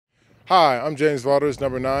Hi, I'm James Vaughters,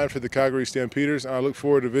 number 9 for the Calgary Stampeders, and I look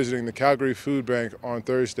forward to visiting the Calgary Food Bank on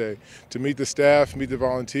Thursday to meet the staff, meet the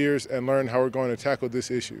volunteers, and learn how we're going to tackle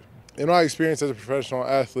this issue. In my experience as a professional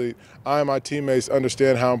athlete, I and my teammates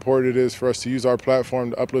understand how important it is for us to use our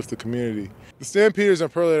platform to uplift the community. The Stampeders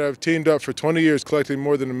and Pearl have teamed up for 20 years, collecting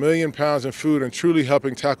more than 1 million pounds in food and truly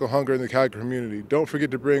helping tackle hunger in the Calgary community. Don't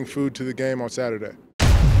forget to bring food to the game on Saturday.